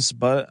 teams,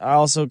 but I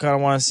also kind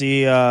of want to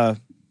see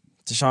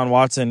Deshaun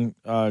Watson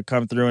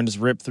come through and just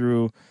rip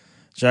through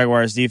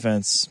Jaguars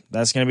defense.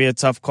 That's going to be a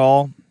tough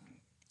call.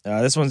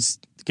 This one's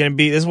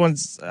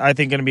I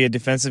think going to be a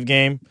defensive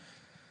game.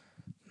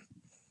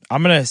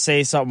 I'm going to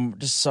say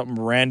something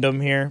random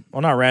here.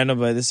 Well, not random,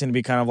 but this is going to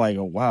be kind of like,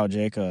 wow,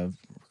 Jake, a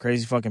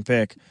crazy fucking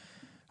pick.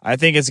 I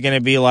think it's going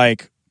to be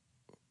like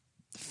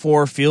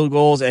 4 field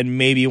goals and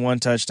maybe 1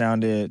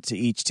 touchdown to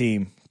each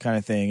team kind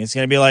of thing. It's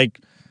going to be like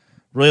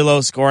really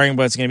low scoring,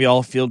 but it's going to be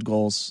all field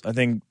goals. I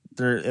think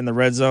they're in the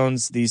red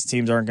zones. These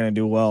teams aren't going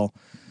to do well.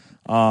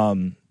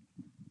 Fuck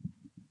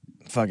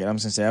it. I'm going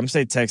to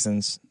say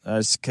Texans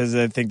because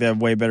I think they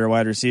have way better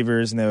wide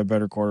receivers and they have a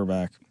better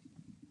quarterback.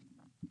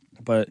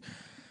 But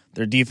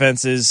their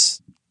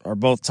defenses are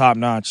both top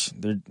notch.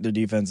 Their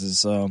defenses,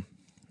 so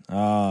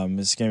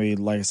it's going to be,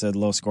 like I said,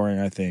 low scoring.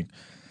 I think.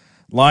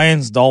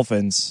 Lions,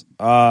 Dolphins.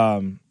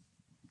 Lions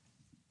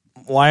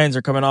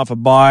are coming off a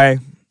bye.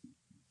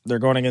 They're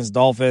going against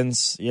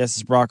Dolphins. Yes,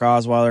 it's Brock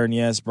Osweiler, and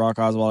yes, Brock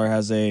Osweiler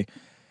has a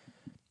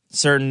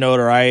certain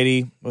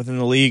notoriety within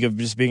the league of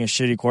just being a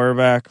shitty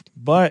quarterback.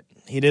 But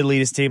he did lead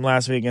his team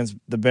last week against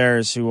the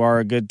Bears, who are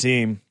a good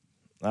team.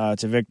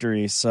 to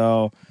victory.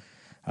 So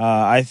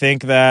I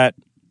think that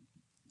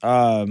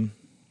I'm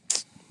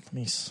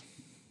just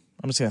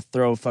gonna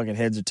throw fucking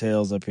heads or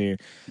tails up here.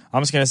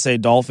 I'm just gonna say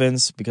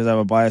Dolphins because I have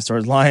a bias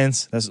towards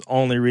Lions. That's the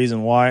only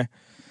reason why.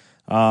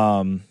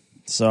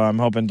 So I'm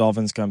hoping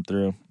Dolphins come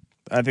through.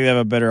 I think they have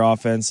a better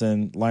offense,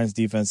 and Lions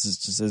defense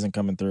just isn't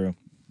coming through.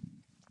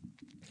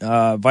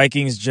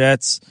 Vikings,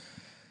 Jets.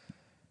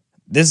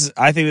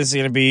 I think this is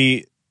going to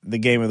be the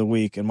game of the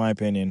week, in my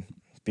opinion,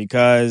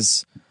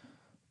 because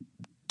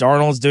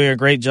Darnold's doing a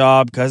great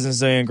job. Cousins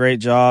doing a great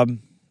job.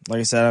 Like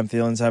I said, I'm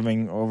Thielen's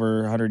having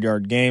over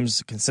 100-yard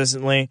games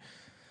consistently.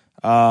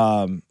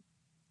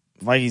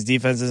 Vikings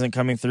defense isn't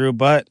coming through,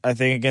 but I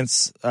think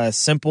against a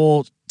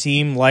simple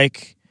team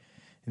like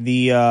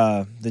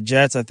the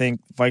Jets, I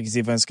think Vikings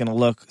defense is going to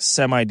look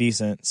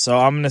semi-decent. So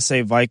I'm going to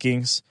say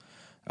Vikings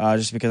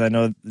just because I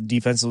know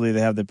defensively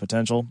they have the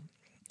potential.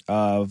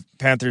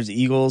 Panthers,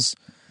 Eagles.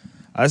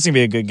 This is going to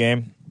be a good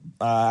game.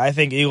 I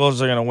think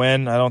Eagles are going to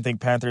win. I don't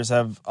think Panthers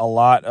have a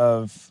lot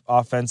of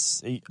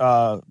offense.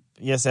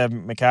 Yes, they have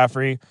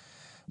McCaffrey,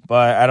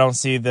 but I don't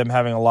see them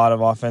having a lot of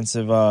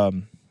offensive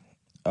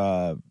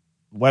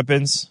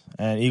weapons.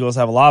 And Eagles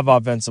have a lot of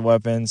offensive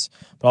weapons,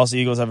 but also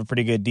Eagles have a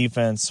pretty good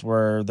defense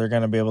where they're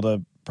going to be able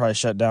to probably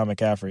shut down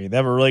McCaffrey. They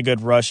have a really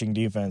good rushing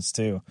defense,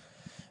 too.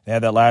 They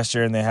had that last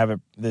year, and they have it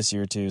this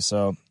year, too.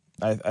 So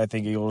I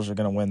think Eagles are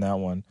going to win that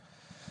one.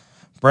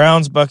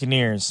 Browns,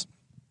 Buccaneers.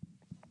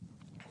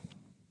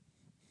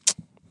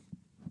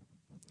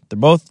 They're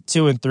both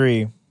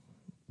 2-3.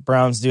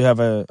 Browns do have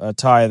a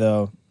tie,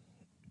 though.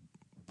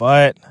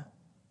 But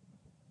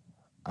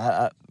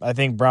I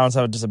think Browns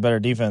have just a better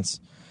defense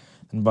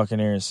than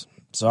Buccaneers.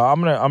 So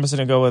I'm just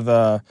gonna go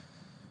with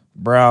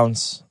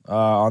Browns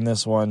on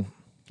this one.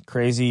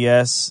 Crazy,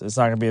 yes. It's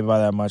not gonna be by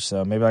that much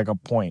though. Maybe like a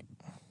point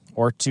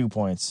or 2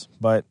 points,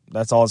 but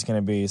that's all it's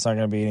gonna be. It's not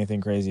gonna be anything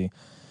crazy.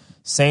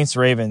 Saints,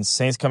 Ravens.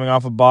 Saints coming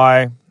off a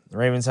bye. The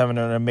Ravens having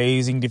an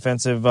amazing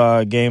defensive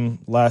game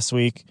last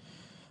week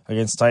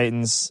against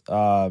Titans.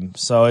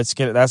 So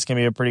that's gonna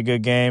be a pretty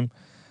good game.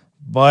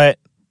 But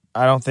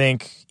I don't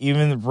think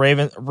even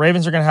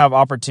Ravens are gonna have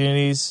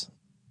opportunities.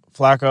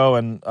 Flacco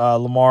and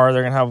Lamar,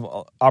 they're going to have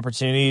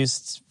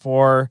opportunities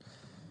for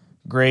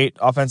great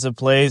offensive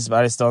plays, but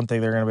I just don't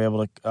think they're going to be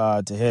able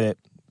to hit it.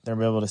 They're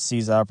going to be able to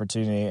seize the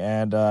opportunity,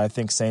 and I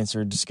think Saints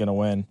are just going to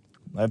win.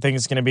 I think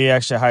it's going to be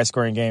actually a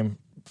high-scoring game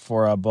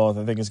for both.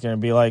 I think it's going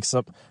to be like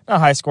not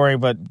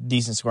high-scoring, but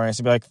decent scoring. It's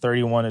going to be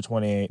like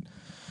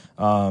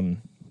 31-28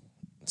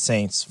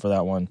 Saints for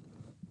that one.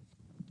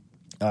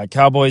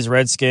 Cowboys,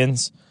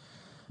 Redskins.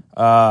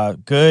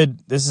 Good.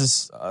 This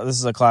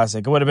is a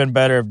classic. It would have been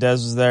better if Dez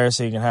was there,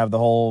 so you can have the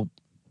whole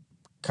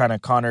kind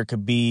of Connor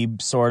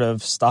Khabib sort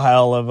of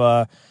style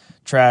of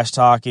trash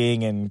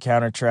talking and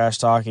counter trash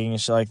talking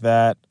and shit like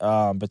that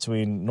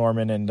between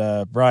Norman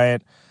and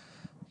Bryant.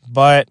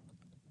 But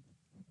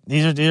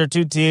these are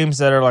two teams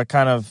that are like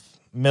kind of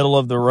middle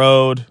of the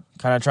road,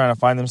 kind of trying to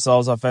find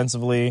themselves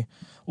offensively.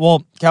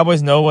 Well,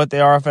 Cowboys know what they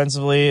are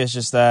offensively. It's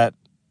just that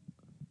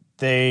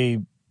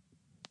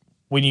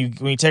when you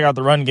take out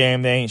the run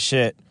game, they ain't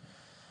shit.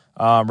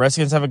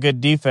 Redskins have a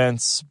good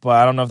defense, but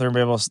I don't know if they're going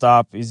to be able to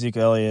stop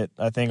Ezekiel Elliott.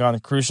 I think on the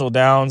crucial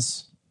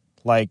downs,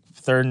 like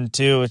 3rd and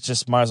 2, it's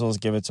just might as well just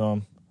give it to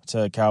them,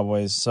 to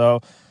Cowboys.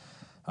 So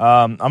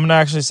I'm going to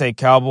actually say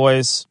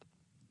Cowboys.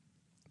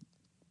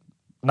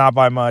 Not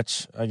by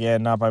much.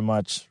 Again, not by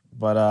much.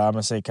 But I'm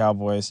going to say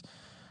Cowboys.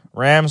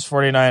 Rams,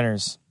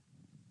 49ers.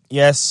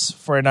 Yes,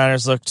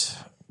 49ers looked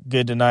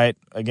good tonight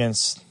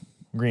against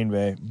Green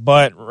Bay,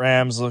 but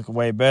Rams look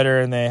way better,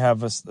 and they have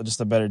just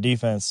a better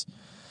defense.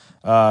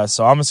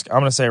 So I'm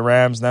going to say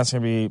Rams, and that's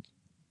going to be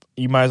 –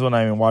 you might as well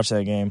not even watch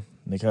that game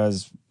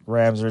because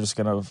Rams are just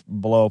going to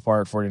blow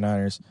apart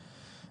 49ers,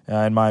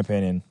 in my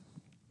opinion.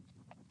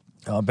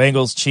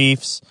 Bengals,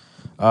 Chiefs.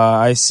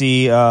 I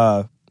see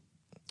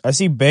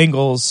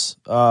Bengals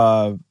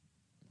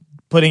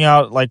putting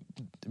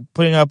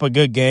up a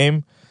good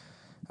game.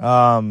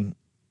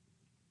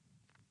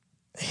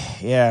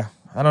 Yeah.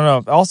 I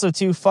don't know. Also,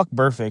 too, fuck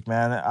Burfict,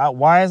 man.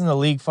 Why hasn't the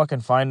league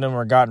fucking find him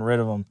or gotten rid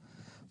of him?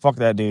 Fuck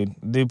that dude.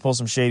 Dude pulls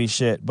some shady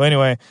shit. But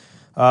anyway,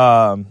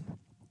 that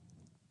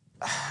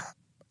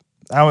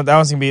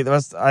one's gonna be.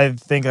 I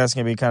think that's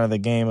gonna be kind of the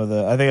game of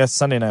the. I think that's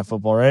Sunday Night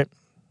Football, right?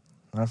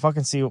 I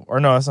fucking see. Or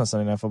no, that's not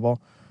Sunday Night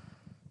Football.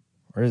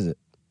 Where is it?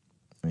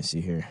 Let me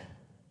see here.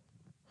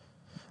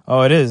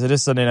 Oh, it is. It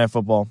is Sunday Night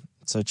Football.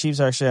 So Chiefs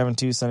are actually having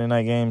 2 Sunday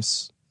night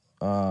games,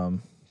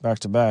 back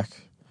to back.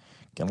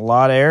 Getting a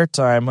lot of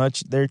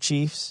airtime, their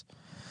Chiefs,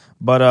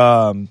 but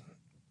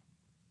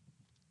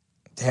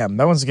damn,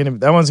 that one's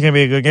gonna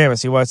be a good game. I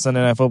see why it's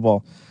Sunday Night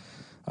Football.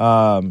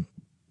 You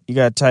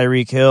got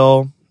Tyreek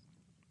Hill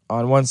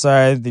on one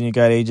side, then you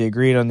got AJ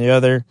Green on the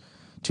other.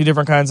 2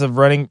 different kinds of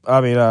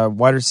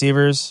wide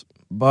receivers,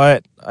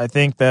 but I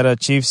think that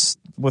Chiefs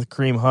with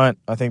Kareem Hunt,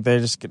 I think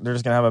they're just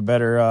gonna have a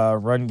better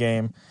run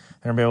game.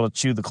 They're gonna be able to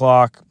chew the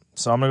clock,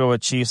 so I'm gonna go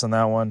with Chiefs on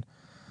that one.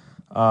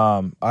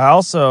 I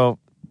also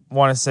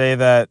want to say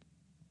that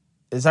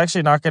it's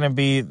actually not going to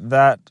be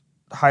that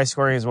high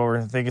scoring as what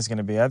we think it's going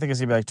to be. I think it's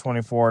going to be like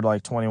 24 to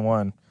like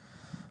 21.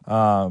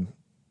 I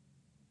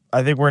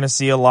think we're going to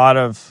see a lot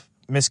of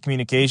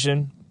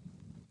miscommunication.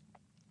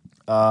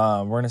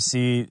 We're going to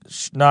see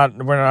we're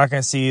not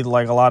going to see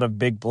like a lot of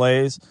big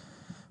plays,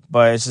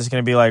 but it's just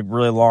going to be like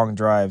really long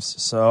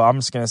drives. So I'm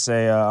just going to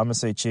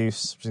say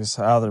Chiefs, just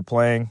how they're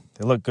playing.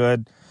 They look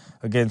good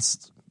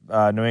against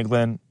New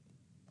England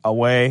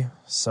away,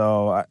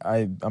 so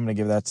I'm going to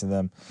give that to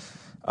them.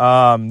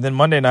 Then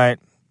Monday night,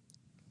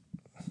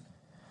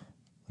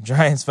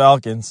 Giants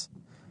Falcons.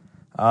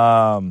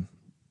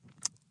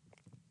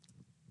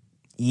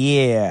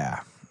 Yeah,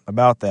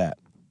 about that.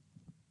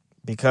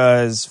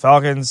 Because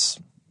Falcons,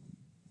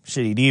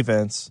 shitty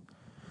defense,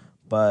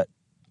 but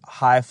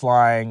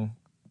high-flying,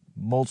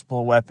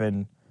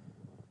 multiple-weapon,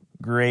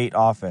 great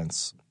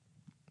offense.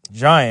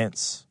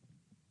 Giants,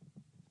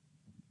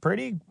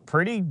 pretty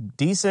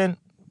decent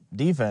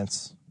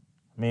defense.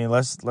 I mean,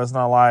 let's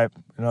not lie.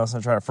 Let's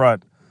not try to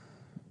front.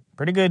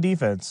 Pretty good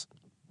defense.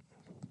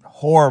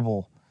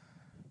 Horrible,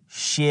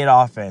 shit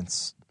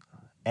offense.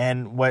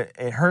 And what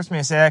it hurts me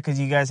to say that because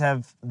you guys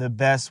have the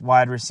best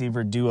wide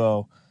receiver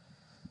duo,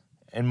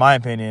 in my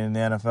opinion, in the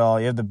NFL.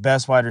 You have the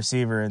best wide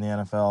receiver in the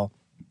NFL.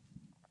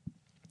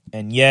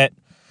 And yet,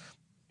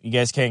 you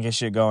guys can't get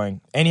shit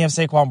going. And you have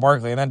Saquon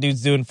Barkley, and that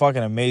dude's doing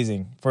fucking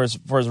amazing. For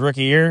his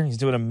rookie year, he's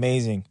doing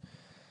amazing.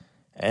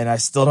 And I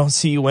still don't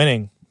see you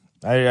winning.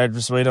 I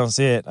just really don't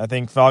see it. I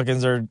think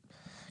Falcons are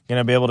going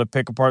to be able to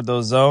pick apart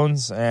those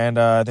zones, and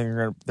I think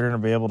they're going to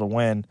be able to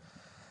win.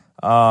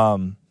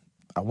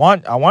 I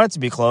want it to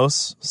be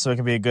close so it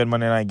can be a good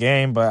Monday night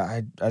game, but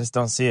I just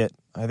don't see it.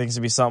 I think it's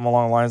going to be something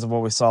along the lines of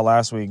what we saw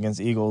last week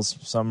against Eagles,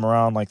 something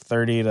around like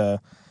 30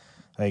 to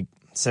like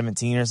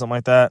 17 or something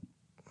like that.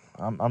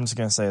 I'm just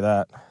going to say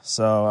that.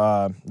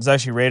 So there's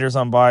actually Raiders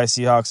on bye,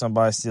 Seahawks on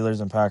bye,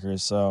 Steelers and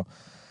Packers. So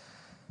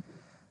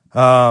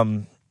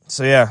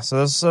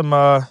there's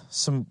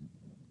some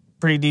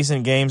pretty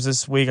decent games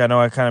this week. I know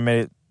I kind of made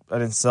it. I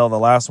didn't sell the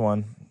last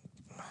one.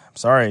 I'm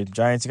sorry,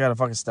 Giants. You got to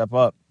fucking step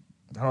up.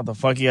 I don't know what the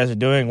fuck you guys are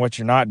doing, what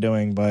you're not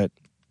doing, but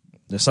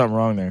there's something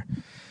wrong there.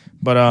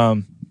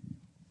 But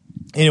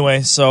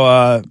anyway,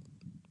 so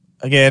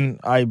again,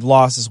 I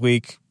lost this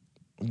week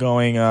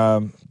going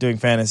doing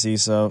fantasy,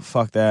 so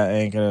fuck that. I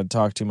ain't gonna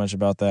talk too much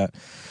about that.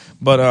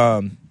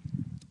 But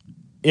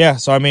yeah,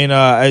 so I mean,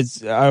 I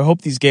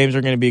hope these games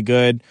are gonna be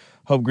good.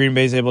 Hope Green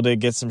Bay's able to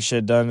get some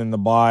shit done in the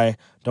bye.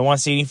 Don't want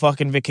to see any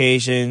fucking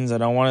vacations. I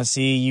don't want to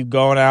see you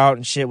going out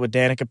and shit with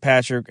Danica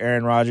Patrick,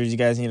 Aaron Rodgers. You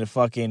guys need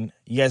to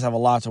you guys have a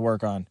lot to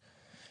work on.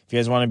 If you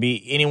guys want to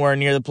be anywhere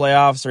near the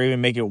playoffs or even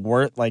make it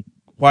worth, like,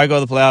 why go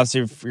to the playoffs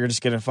if you're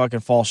just going to fucking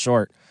fall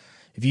short?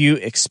 If you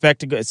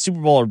expect to go, it's Super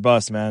Bowl or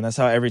bust, man. That's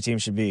how every team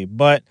should be.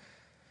 But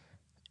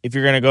if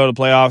you're going to go to the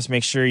playoffs,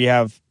 make sure you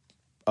have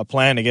a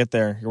plan to get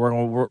there. You're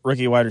working with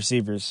rookie wide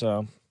receivers,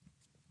 so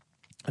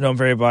I know I'm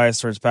very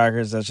biased towards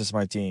Packers. That's just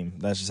my team.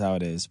 That's just how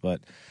it is.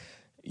 But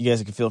you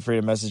guys can feel free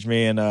to message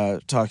me and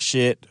talk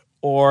shit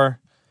or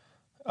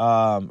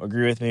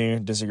agree with me,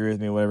 disagree with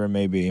me, whatever it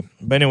may be.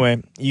 But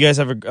anyway, you guys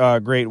have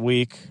a great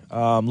week.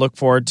 Look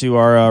forward to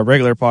our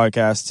regular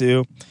podcast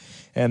too.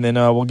 And then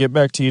we'll get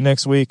back to you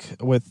next week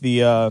with the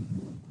another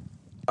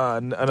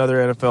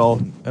NFL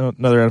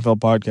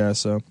podcast.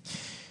 So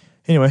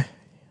anyway,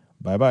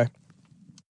 bye-bye.